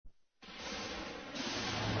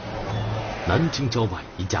南京郊外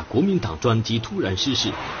一架国民党专机突然失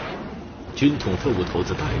事，军统特务头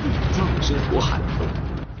子戴笠葬身火海。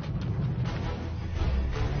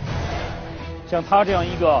像他这样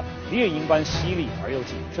一个猎鹰般犀利而又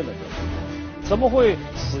谨慎的人物，怎么会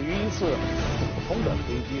死于一次普通的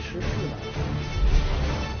飞机失事呢？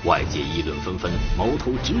外界议论纷纷，矛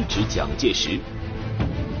头直指蒋介石。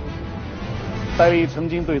戴笠曾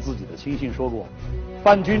经对自己的亲信说过：“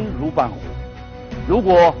伴君如伴虎，如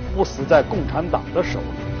果不死在共产党的手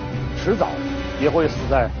里，迟早也会死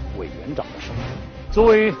在委员长的手里。”作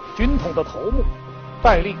为军统的头目，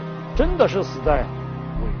戴笠真的是死在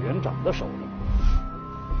委员长的手里。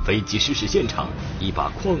飞机失事现场，一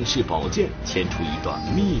把旷世宝剑牵出一段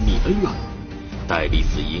秘密恩怨，戴笠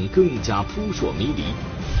死因更加扑朔迷离。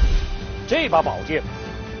这把宝剑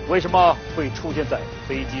为什么会出现在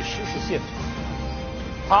飞机失事现场？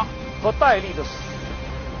它和戴笠的死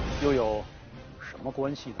又有什么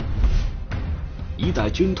关系呢？一代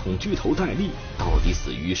军统巨头戴笠到底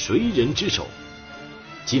死于谁人之手？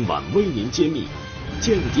今晚为您揭秘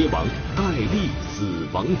间谍王戴笠死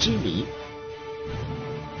亡之谜。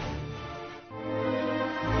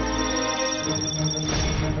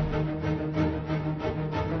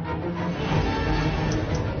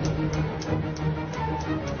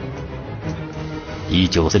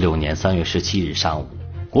1946年3月17日上午，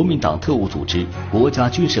国民党特务组织国家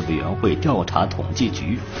军事委员会调查统计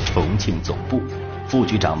局重庆总部副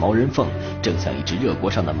局长毛人凤正像一只热锅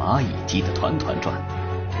上的蚂蚁急得团团转。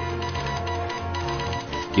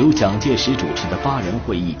由蒋介石主持的8人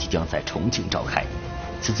会议即将在重庆召开，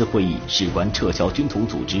此次会议事关撤销军统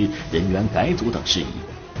组织、人员改组等事宜。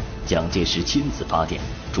蒋介石亲自发电，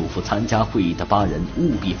嘱咐参加会议的8人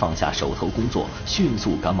务必放下手头工作，迅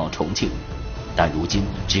速赶往重庆。但如今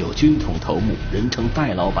只有军统头目人称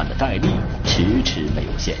戴老板的戴笠迟迟没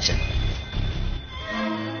有现身。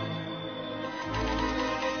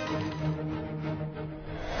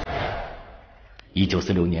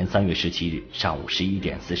1946年3月17日上午11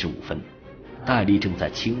点45分，戴笠正在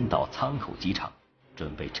青岛仓口机场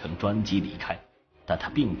准备乘专机离开，但他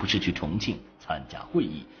并不是去重庆参加会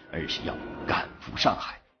议，而是要赶赴上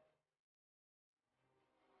海。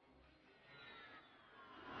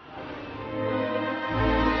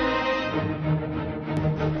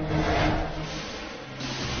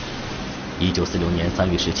1946年3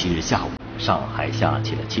月17日下午，上海下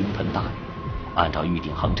起了倾盆大雨。按照预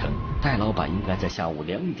定航程，戴老板应该在下午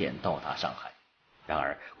2点到达上海。然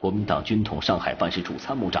而，国民党军统上海办事处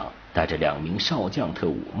参谋长带着2名少将特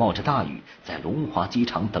务，冒着大雨在龙华机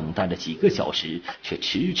场等待了几个小时，却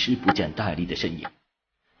迟迟不见戴笠的身影。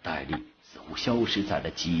戴笠似乎消失在了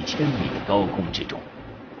几千米的高空之中。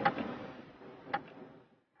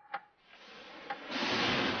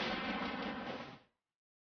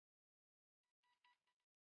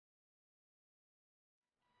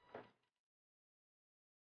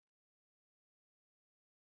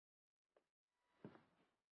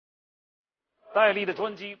戴笠的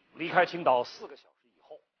专机离开青岛4个小时以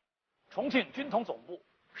后，重庆军统总部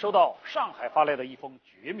收到上海发来的一封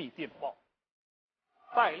绝密电报：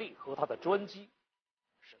戴笠和他的专机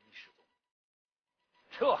神秘失踪。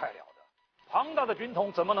这还了得！庞大的军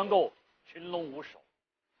统怎么能够群龙无首？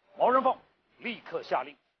毛人凤立刻下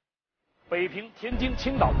令，北平、天津、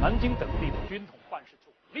青岛、南京等地的军统办事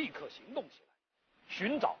处立刻行动起来，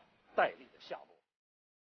寻找戴笠的下落。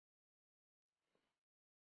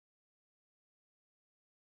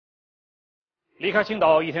离开青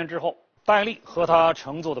岛1天之后，戴笠和他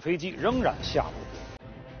乘坐的飞机仍然下落，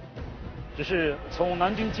只是从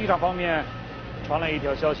南京机场方面传来一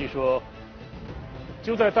条消息说，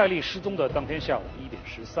就在戴笠失踪的当天下午1点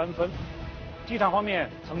13分，机场方面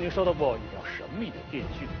曾经收到过一条神秘的电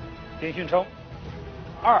讯，电讯称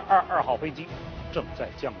222号飞机正在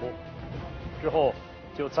降落，之后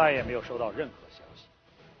就再也没有收到任何消息。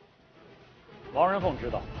毛人凤知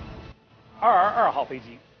道222号飞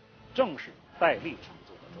机正是戴笠乘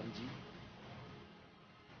坐的专机。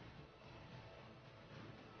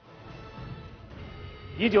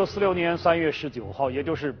1946年3月19号，也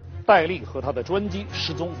就是戴笠和他的专机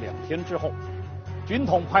失踪2天之后，军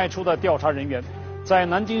统派出的调查人员在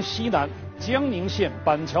南京西南江宁县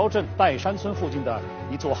板桥镇戴山村附近的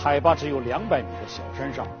一座海拔只有200米的小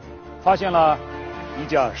山上，发现了一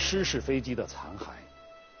架失事飞机的残骸。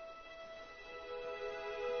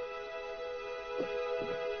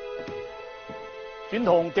军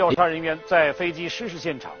统调查人员在飞机失事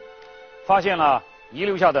现场发现了遗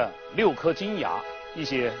留下的6颗金牙、一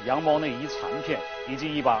些羊毛内衣残片以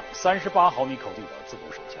及一把38毫米口径的自动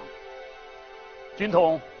手枪。军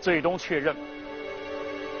统最终确认，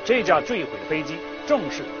这架坠毁的飞机正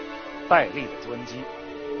是戴笠的专机。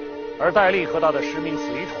而戴笠和他的10名随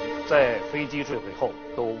从在飞机坠毁后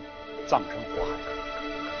都葬身火海。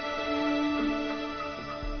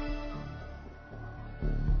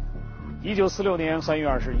1946年3月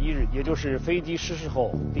21日，也就是飞机失事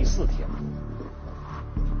后第4天，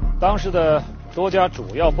当时的多家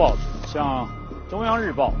主要报纸，像《中央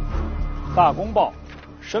日报》、《大公报》、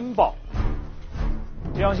《申报》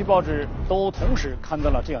这样些报纸都同时刊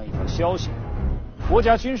登了这样一条消息：国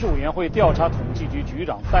家军事委员会调查统计局局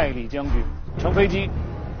长戴笠将军乘飞机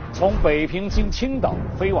从北平经青岛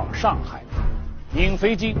飞往上海，因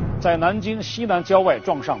飞机在南京西南郊外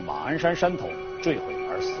撞上马鞍山山头坠毁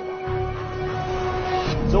而死亡。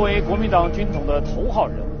作为国民党军统的头号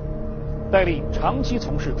人物，戴笠长期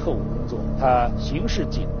从事特务工作，他行事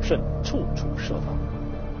谨慎，处处设防。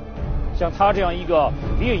像他这样一个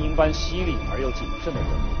猎鹰般犀利而又谨慎的人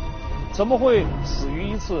物，怎么会死于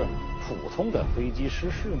一次普通的飞机失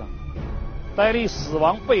事呢？戴笠死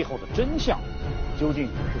亡背后的真相究竟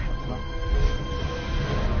是什么呢？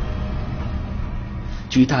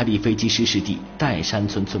据戴笠飞机失事地岱山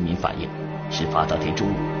村村民反映，事发当天中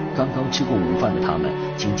午，刚刚吃过午饭的他们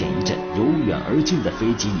听见一阵由远而近的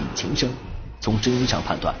飞机引擎声，从声音上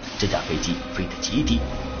判断这架飞机飞得极低。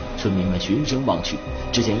村民们循声望去，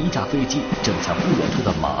只见一架飞机正向不远处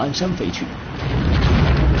的马鞍山飞去。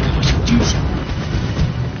一声巨响，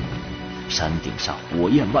山顶上火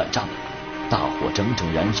焰万丈，大火整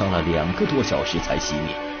整燃烧了2个多小时才熄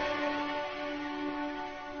灭。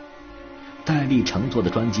戴笠乘坐的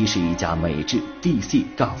专机是一架美制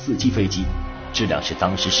DC-4 机飞机，质量是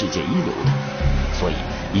当时世界一流的，所以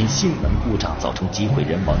因性能故障造成机毁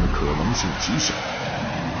人亡的可能性极小。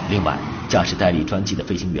另外，驾驶戴笠专机的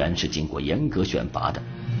飞行员是经过严格选拔的，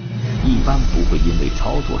一般不会因为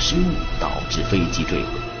操作失误导致飞机坠毁。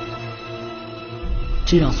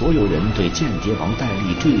这让所有人对间谍王戴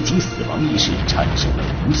笠坠机死亡一事产生了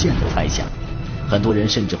无限的猜想，很多人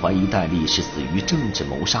甚至怀疑戴笠是死于政治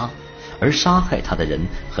谋杀，而杀害他的人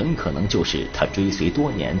很可能就是他追随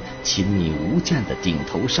多年、亲密无间的顶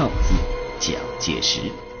头上司蒋介石。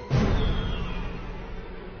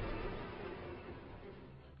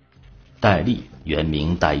戴笠原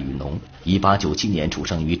名戴雨农，1897年出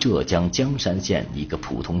生于浙江江山县一个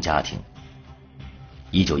普通家庭。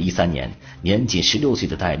1913年，年仅16岁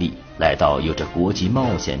的戴笠来到有着国际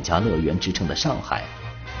冒险家乐园之称的上海。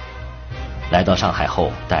来到上海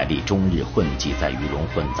后，戴笠终日混迹在鱼龙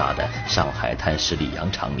混杂的上海滩十里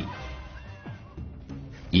洋场里。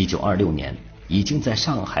1926年，已经在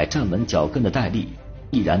上海站稳脚跟的戴笠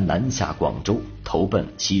毅然南下广州，投奔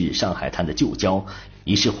昔日上海滩的旧交，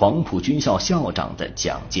已是黄埔军校校长的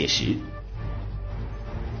蒋介石。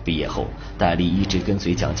毕业后，戴笠一直跟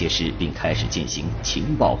随蒋介石，并开始进行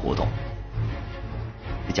情报活动。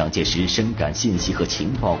蒋介石深感信息和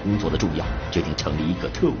情报工作的重要，决定成立一个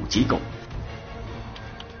特务机构。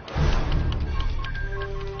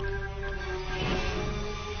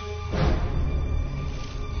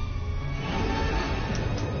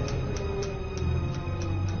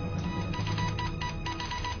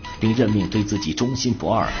并任命对自己忠心不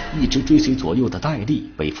二、一直追随左右的戴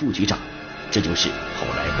笠为副局长，这就是后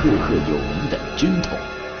来赫赫有名的军统。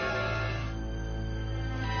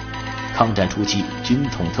抗战初期，军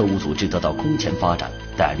统特务组织得到空前发展，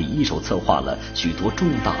戴笠一手策划了许多重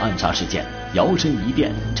大暗杀事件，摇身一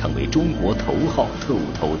变成为中国头号特务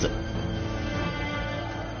头子。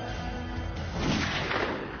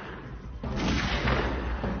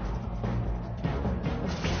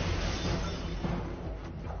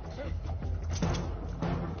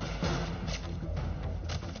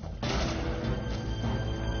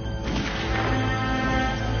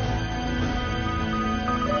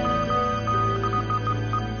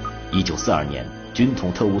1942年，军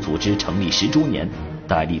统特务组织成立10周年，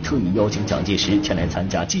戴笠特意邀请蒋介石前来参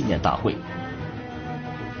加纪念大会。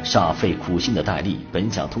煞费苦心的戴笠本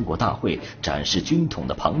想通过大会展示军统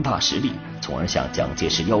的庞大实力，从而向蒋介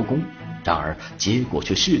石邀功，然而结果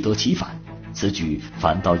却适得其反，此举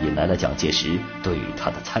反倒引来了蒋介石对他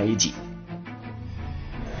的猜忌。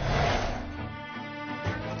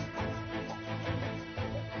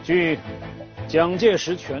据《蒋介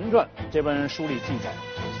石全传》这本书里记载，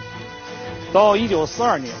到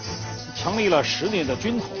1942年，成立了10年的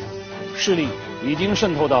军统，势力已经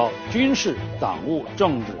渗透到军事、党务、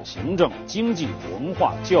政治、行政、经济、文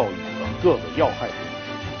化、教育等各个要害地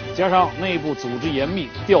区，加上内部组织严密，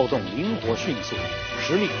调动灵活迅速，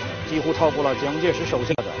实力几乎超过了蒋介石手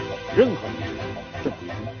下的任何一支正规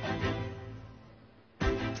军。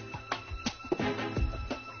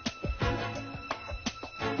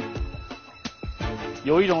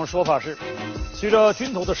有一种说法是，随着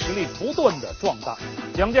军统的实力不断的壮大，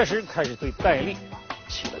蒋介石开始对戴笠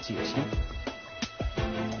起了戒心。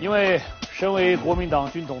因为身为国民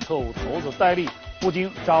党军统特务头子戴笠，不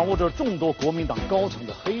仅掌握着众多国民党高层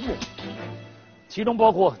的黑幕，其中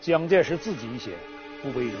包括蒋介石自己一些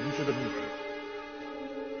不为人知的秘密。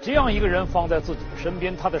这样一个人放在自己的身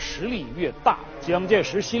边，他的实力越大，蒋介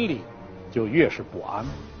石心里就越是不安。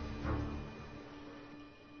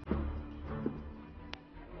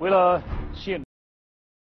为了限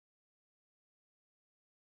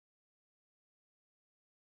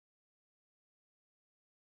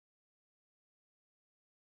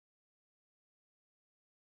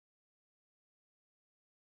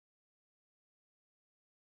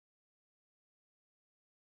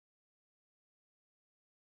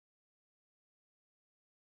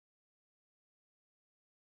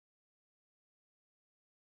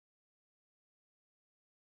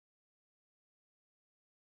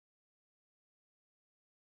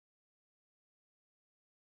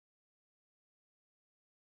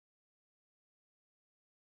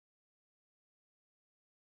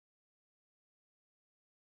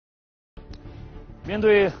面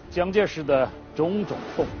对蒋介石的种种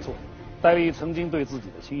动作，戴笠曾经对自己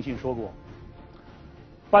的亲信说过：“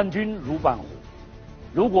伴君如伴虎，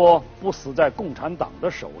如果不死在共产党的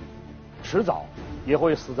手里，迟早也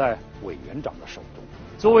会死在委员长的手中。”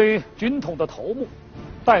作为军统的头目，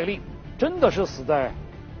戴笠真的是死在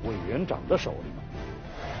委员长的手里吗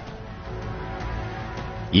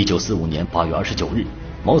？1945年8月29日，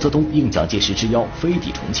毛泽东应蒋介石之邀飞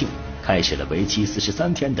抵重庆，开始了为期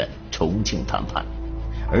43天的重庆谈判，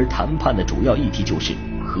而谈判的主要议题就是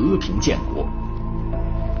和平建国。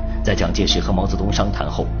在蒋介石和毛泽东商谈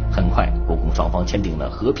后，很快国共双方签订了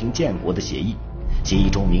和平建国的协议。协议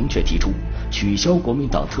中明确提出取消国民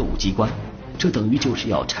党特务机关，这等于就是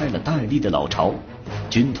要拆了戴笠的老巢。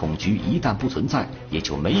军统局一旦不存在，也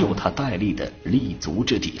就没有他戴笠的立足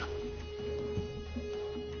之地了。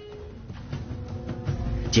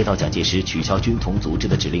接到蒋介石取消军统组织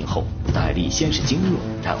的指令后，戴笠先是惊愕，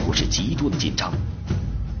然后是极度的紧张。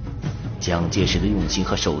蒋介石的用心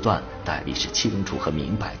和手段，戴笠是清楚和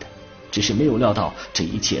明白的，只是没有料到这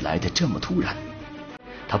一切来得这么突然，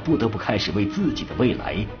他不得不开始为自己的未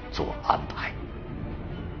来做安排。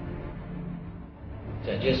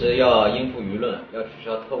蒋介石要应付舆论，要取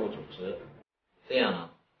消特务组织，这样呢，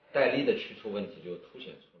戴笠的去处问题就凸显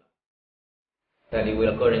出来。戴笠为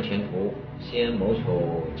了个人前途，先谋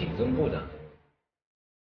求警政部长的任务，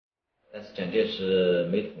但是蒋介石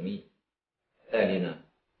没同意。戴笠呢，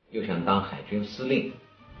又想当海军司令。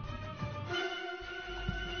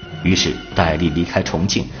于是戴笠离开重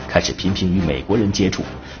庆，开始频频与美国人接触，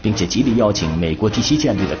并且极力邀请美国第7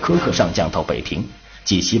舰队的柯克上将到北平，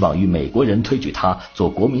寄希望与美国人推举他做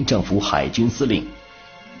国民政府海军司令。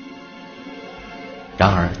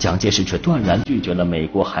然而蒋介石却断然拒绝了美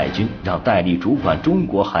国海军让戴笠主管中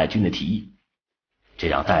国海军的提议，这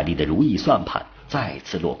让戴笠的如意算盘再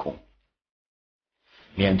次落空。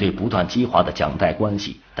面对不断激化的蒋戴关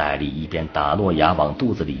系，戴笠一边打落牙往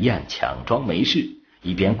肚子里咽，强装没事，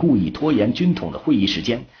一边故意拖延军统的会议时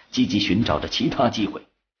间，积极寻找着其他机会。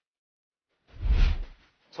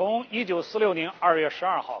从1946年2月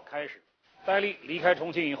12号开始，戴笠离开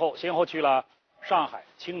重庆以后，先后去了上海、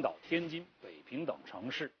青岛、天津、北平等城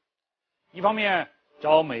市，一方面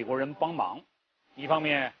找美国人帮忙，一方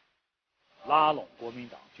面拉拢国民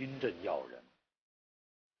党军政要人。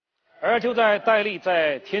而就在戴笠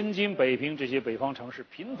在天津、北平这些北方城市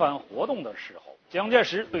频繁活动的时候，蒋介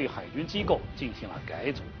石对海军机构进行了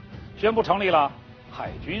改组，宣布成立了海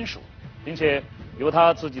军署，并且由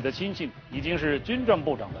他自己的亲信，已经是军政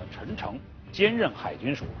部长的陈诚兼任海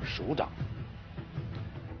军署署长。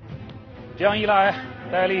这样一来，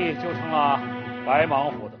戴笠就成了白忙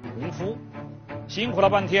活的农夫，辛苦了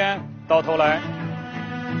半天，到头来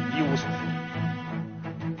一无所获。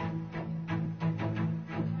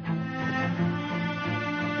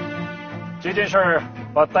这件事儿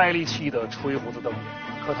把戴笠气得吹胡子瞪眼，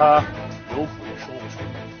可他有苦也说不出。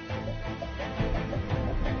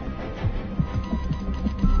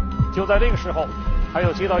就在这个时候，他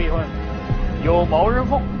又接到一份由毛人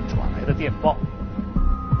凤转来的电报。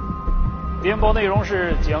电报内容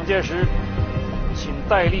是蒋介石请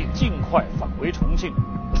戴笠尽快返回重庆，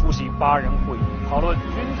出席8人会议，讨论军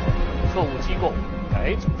统特务机构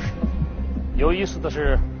改组事宜。有意思的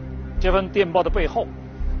是，这份电报的背后，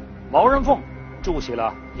毛人凤注写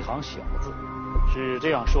了一行小字，是这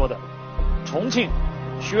样说的：重庆、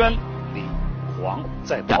宣、李、黄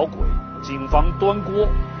在捣鬼，警方端锅，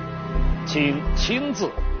请亲自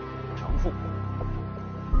承负。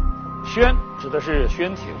宣指的是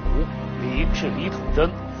宣铁吾，李是李土珍，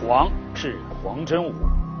黄是黄真武，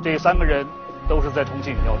这3个人都是在重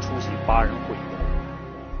庆要出席8人会议。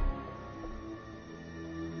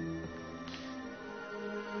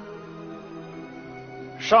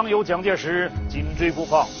上有蒋介石紧追不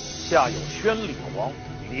放，下有宣礼王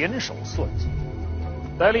联手算计。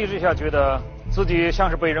戴笠这下觉得自己像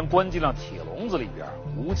是被人关进了铁笼子里边，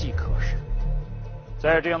无计可施。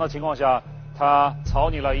在这样的情况下，他草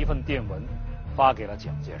拟了一份电文，发给了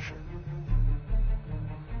蒋介石。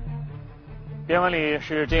电文里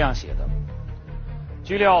是这样写的：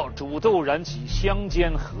据料煮豆燃起相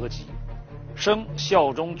间合集，生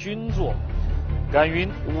效忠君作，感云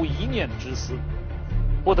无一念之私，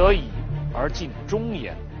不得已而尽忠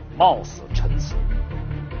言，冒死陈词。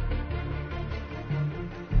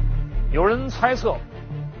有人猜测，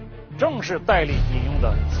正是戴笠引用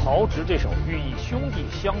的曹植这首寓意兄弟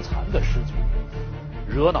相残的诗句，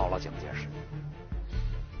惹恼了蒋介石。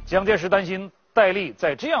蒋介石担心戴笠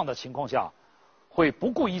在这样的情况下，会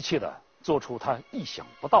不顾一切地做出他意想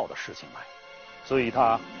不到的事情来，所以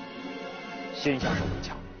他先下手为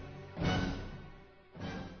强。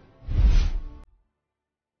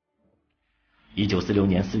1946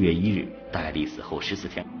年4月1日，戴笠死后14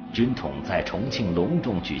天，军统在重庆隆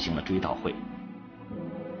重举行了追悼会。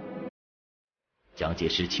蒋介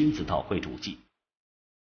石亲自到会主祭。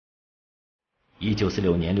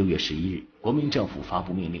1946年6月11日，国民政府发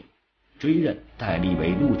布命令，追认戴笠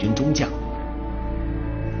为陆军中将。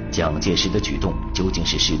蒋介石的举动究竟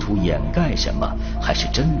是试图掩盖什么，还是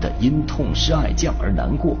真的因痛失爱将而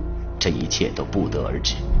难过？这一切都不得而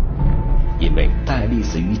知。因为戴笠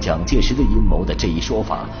死于蒋介石的阴谋的这一说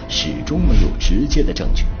法始终没有直接的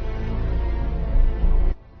证据。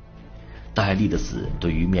戴笠的死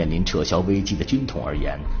对于面临撤销危机的军统而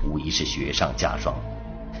言，无疑是雪上加霜。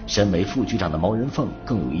身为副局长的毛人凤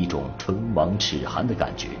更有一种唇亡齿寒的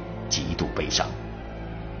感觉，极度悲伤。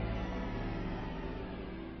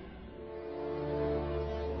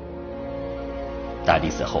戴笠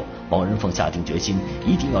死后，毛人凤下定决心，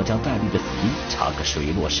一定要将戴笠的死因查个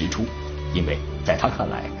水落石出。因为在他看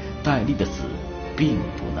来，戴笠的死并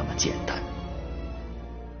不那么简单。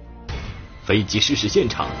飞机失事现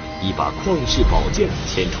场，一把旷世宝剑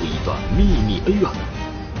牵出一段秘密恩怨，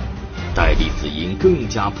戴笠死因更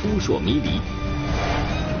加扑朔迷离。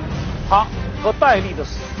他和戴笠的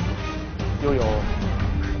死又有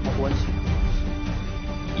什么关系？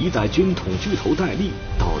一代军统巨头戴笠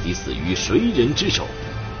到底死于谁人之手？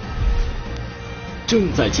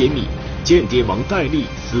正在揭秘间谍王戴笠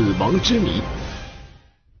死亡之谜。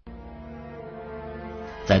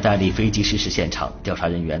在戴笠飞机失事现场，调查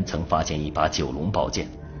人员曾发现一把九龙宝剑，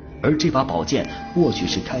而这把宝剑或许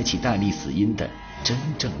是开启戴笠死因的真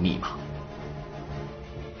正密码。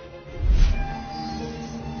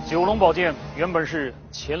九龙宝剑原本是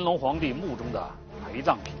乾隆皇帝墓中的陪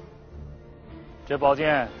葬品，这宝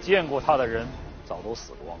剑见过它的人早都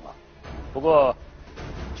死光了。不过，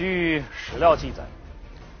据史料记载，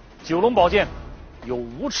九龙宝剑有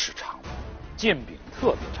5尺长，剑柄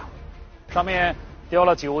特别长，上面雕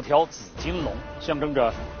了9条紫金龙，象征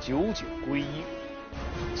着99归一。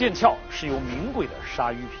剑鞘是由名贵的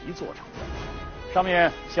鲨鱼皮做成的，上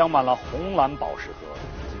面镶满了红蓝宝石和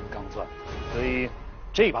金刚钻，所以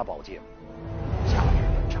这把宝剑价值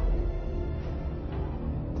连城。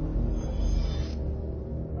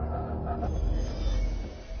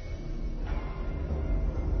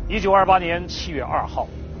1928年7月2号，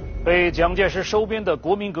被蒋介石收编的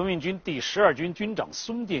国民革命军第12军军长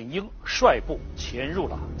孙殿英率部潜入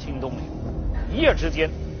了清东陵，一夜之间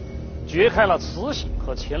掘开了慈禧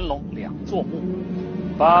和乾隆2座墓，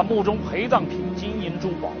把墓中陪葬品金银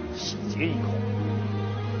珠宝洗劫一空。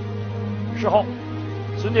事后，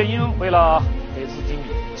孙殿英为了给自己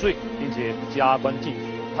免罪，并且加官进爵，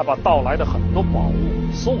他把盗来的很多宝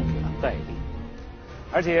物送给了戴笠，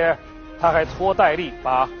而且他还托戴笠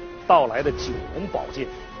把盗来的九龙宝剑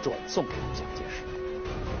转送给蒋介石。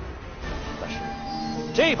但是，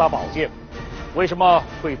这把宝剑为什么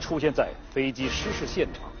会出现在飞机失事现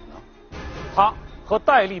场呢？它和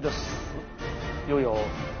戴笠的死又有什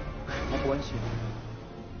么关系呢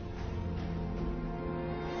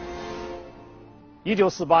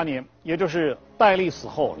？1948年，也就是戴笠死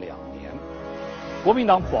后2年，国民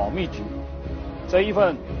党保密局在一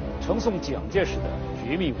份呈送蒋介石的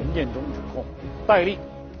绝密文件中指控，戴笠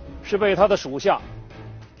是被他的属下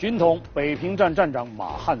军统北平站站长马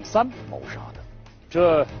汉三谋杀的。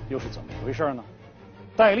这又是怎么回事呢？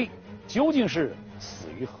戴笠究竟是死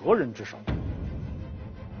于何人之手？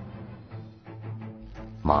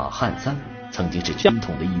马汉三曾经是军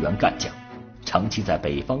统的一员干将，长期在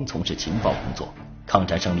北方从事情报工作。抗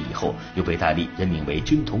战胜利以后，又被戴笠任命为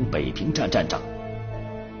军统北平站站长。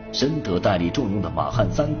深得戴笠重用的马汉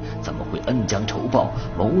三，怎么会恩将仇报，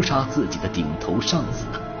谋杀自己的顶头上司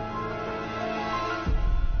呢？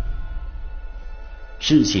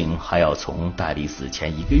事情还要从戴笠死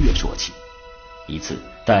前1个月说起。一次，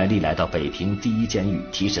戴笠来到北平第一监狱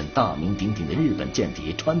提审大名鼎鼎的日本间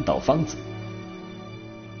谍川岛芳子。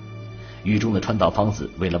狱中的川岛芳子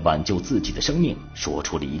为了挽救自己的生命，说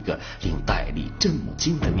出了一个令戴笠震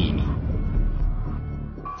惊的秘密。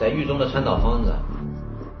在狱中的川岛芳子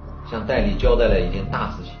向戴笠交代了一件大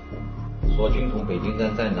事情，说军统北京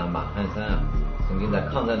站站长马汉三曾经在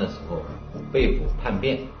抗战的时候被捕叛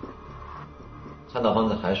变。川岛芳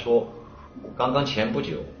子还说，刚刚前不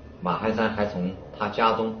久马汉三还从他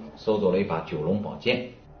家中收走了一把九龙宝剑。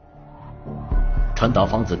川岛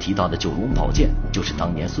芳子提到的九龙宝剑，就是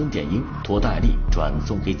当年孙殿英托戴笠转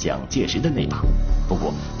送给蒋介石的那把。不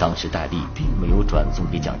过当时戴笠并没有转送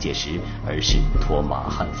给蒋介石，而是托马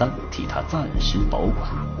汉三替他暂时保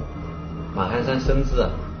管。马汉三深知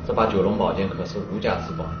这把九龙宝剑可是无价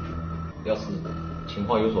之宝，要是情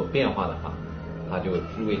况有所变化的话，他就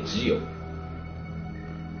据为己有。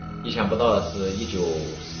意想不到的是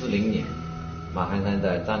，1940年，马汉三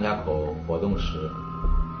在张家口活动时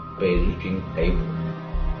被日军逮捕。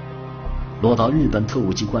落到日本特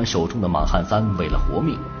务机关手中的马汉三为了活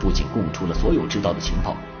命，不仅供出了所有知道的情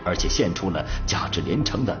报，而且献出了价值连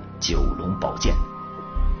城的九龙宝剑。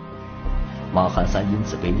马汉三因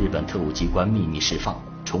此被日本特务机关秘密释放，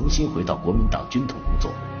重新回到国民党军统工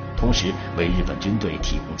作，同时为日本军队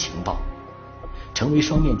提供情报。成为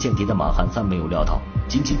双面间谍的马汉三没有料到，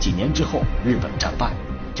仅仅几年之后，日本战败，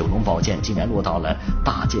九龙宝剑竟然落到了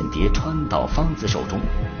大间谍川岛芳子手中。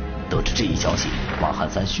得知这一消息，马汉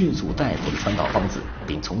三迅速逮捕了川岛芳子，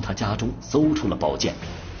并从他家中搜出了宝剑。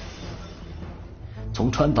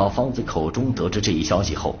从川岛芳子口中得知这一消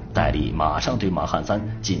息后，戴笠马上对马汉三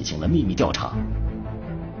进行了秘密调查。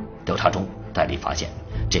调查中，戴笠发现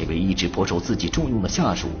这位一直颇受自己重用的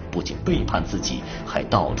下属不仅背叛自己，还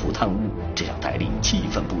到处贪污，这让戴笠气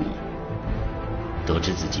愤不已。得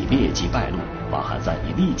知自己劣迹败露，马汉三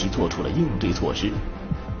也立即做出了应对措施。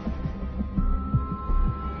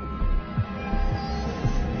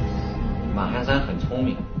马汉三很聪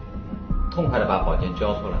明，痛快地把宝剑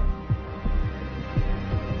交出来。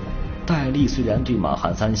戴笠虽然对马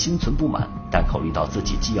汉三心存不满，但考虑到自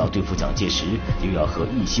己既要对付蒋介石，又要和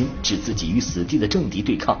一心置自己于死地的政敌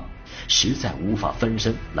对抗，实在无法分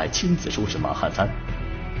身来亲自收拾马汉三。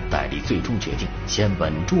戴笠最终决定先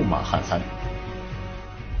稳住马汉三。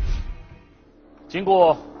经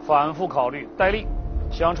过反复考虑，戴笠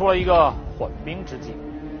想出了一个缓兵之计。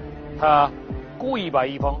他故意把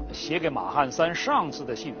一封写给马汉三上司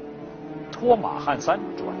的信托马汉三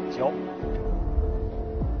转交，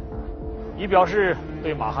以表示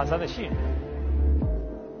对马汉三的信任。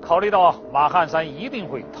考虑到马汉三一定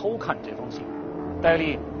会偷看这封信，戴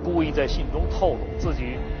笠故意在信中透露自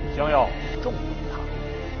己将要重用他。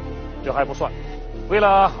这还不算，为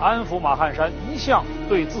了安抚马汉三一向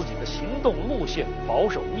对自己的行动路线保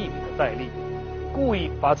守秘密的戴笠，故意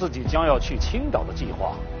把自己将要去青岛的计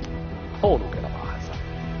划透露给了马汉三。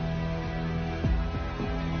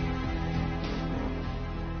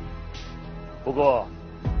不过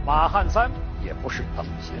马汉三也不是等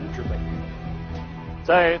闲之辈，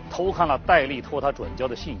在偷看了戴笠托他转交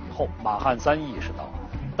的信以后，马汉三意识到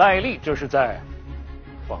戴笠这是在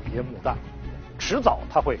放烟幕弹，迟早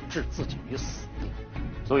他会置自己于死地，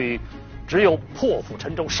所以只有破釜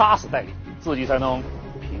沉舟杀死戴笠，自己才能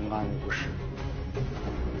平安无事。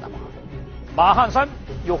那么马汉三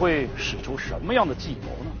又会使出什么样的计谋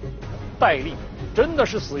呢？戴笠真的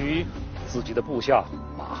是死于自己的部下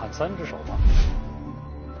马汉三之手吗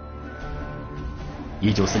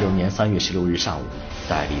？1946年3月16日上午，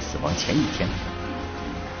戴笠死亡前一天，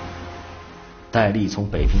戴笠从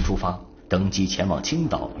北平出发，登机前往青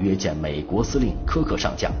岛约见美国司令柯克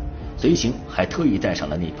上将，随行还特意带上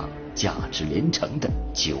了那把价值连城的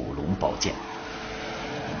九龙宝剑。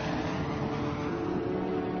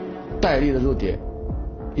戴笠的弱点，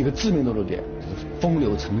一个致命的弱点就是风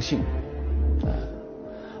流成性。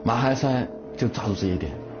马汉三就抓住这一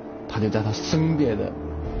点，他就在他身边的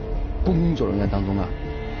工作人员当中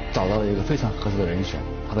找到了一个非常合适的人选，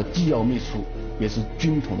他的机要秘书也是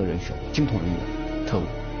军统的人选，军统人员特务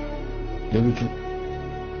刘玉珠，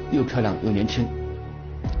又漂亮又年轻，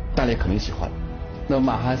戴笠肯定喜欢。那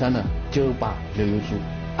马汉三呢，就把刘玉珠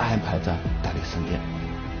安排在戴笠身边，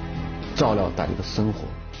照料戴笠的生活。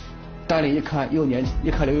戴笠一看刘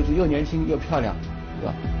玉珠又年轻又漂亮，对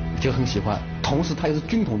吧？就很喜欢。同时他又是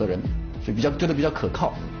军统的人，所以觉得比较可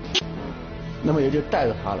靠。那么也就带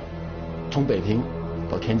着他了，从北平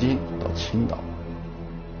到天津到青岛。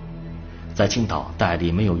在青岛，戴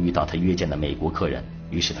笠没有遇到他约见的美国客人，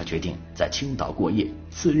于是他决定在青岛过夜，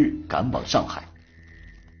次日赶往上海。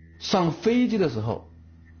上飞机的时候，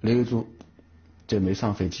刘玉珠就没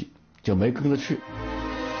上飞机，就没跟着去。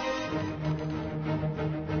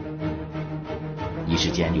一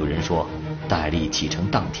时间有人说，戴笠启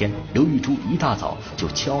程当天，刘玉珠一大早就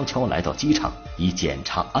悄悄来到机场，以检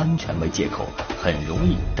查安全为借口，很容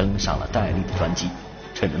易登上了戴笠的专机。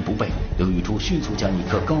趁人不备，刘玉珠迅速将一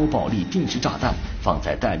颗高爆力定时炸弹放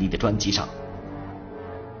在戴笠的专机上，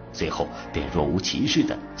随后便若无其事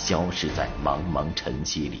地消失在茫茫晨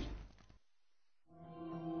曦里。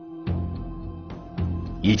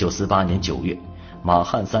1948年9月，马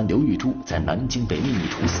汉三、刘玉珠在南京被秘密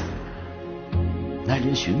处死。耐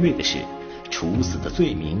人寻味的是，处死的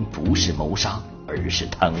罪名不是谋杀，而是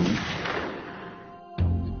贪污。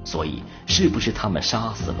所以，是不是他们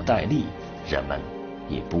杀死了戴笠，人们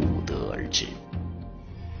也不得而知。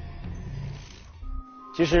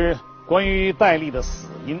其实，关于戴笠的死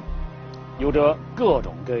因，有着各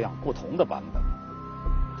种各样不同的版本。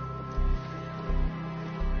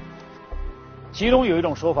其中有一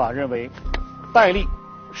种说法认为，戴笠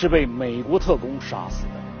是被美国特工杀死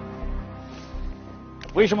的。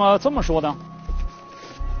为什么这么说呢？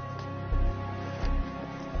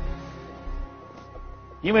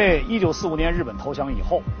因为1945年日本投降以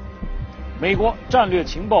后，美国战略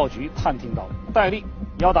情报局探听到戴笠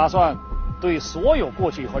要打算对所有过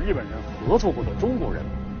去和日本人合作过的中国人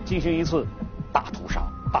进行一次大屠杀、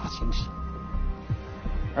大清洗，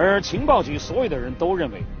而情报局所有的人都认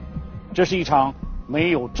为这是一场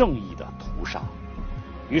没有正义的屠杀，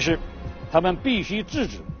于是他们必须制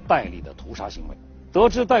止戴笠的屠杀行为。得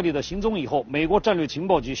知戴笠的行踪以后，美国战略情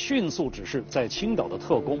报局迅速指示在青岛的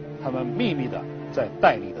特工，他们秘密地在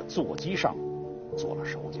戴笠的座机上做了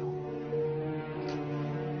手脚。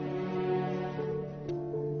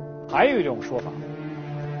还有一种说法，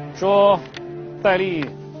说戴笠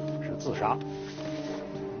是自杀。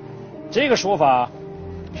这个说法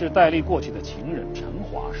是戴笠过去的情人陈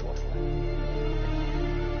华说出来的。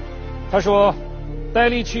他说，戴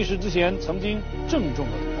笠去世之前曾经郑重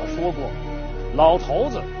地对他说过，老头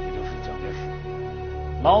子，也就是蒋介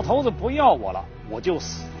石，老头子不要我了，我就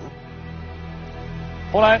死。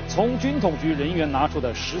后来从军统局人员拿出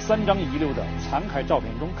的13张遗留的残骸照片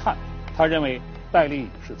中看，他认为戴笠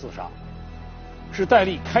是自杀，是戴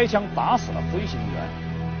笠开枪打死了飞行员，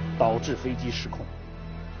导致飞机失控。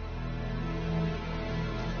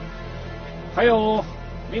还有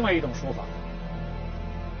另外一种说法，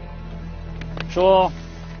说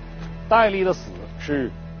戴笠的死是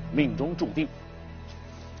命中注定。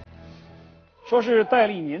说是戴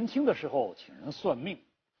笠年轻的时候请人算命，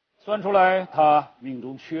算出来他命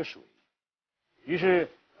中缺水，于是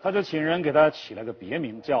他就请人给他起了个别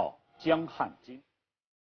名叫江汉金。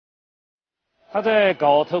他在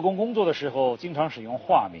搞特工工作的时候经常使用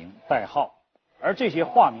化名代号，而这些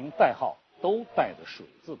化名代号都带着水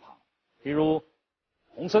字旁，比如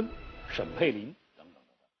洪森、沈佩林等等等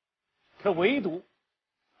等。可唯独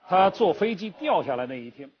他坐飞机掉下来那一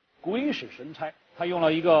天，鬼使神差，他用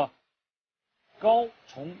了一个高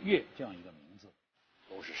崇岳这样一个名字，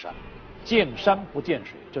都是山，见山不见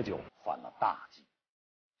水，这就犯了大忌。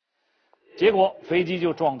结果飞机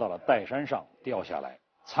就撞到了岱山上掉下来，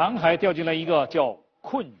残骸掉进了一个叫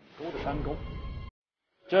困雨沟的山沟，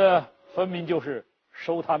这分明就是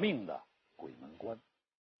收他命的鬼门关。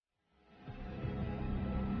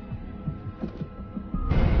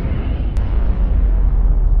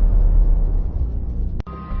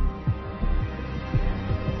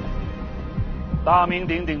大名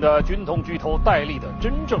鼎鼎的军统巨头戴笠的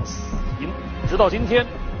真正死因，直到今天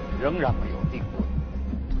仍然没有定论。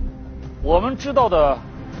我们知道的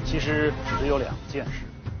其实只有2件事，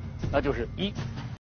那就是一，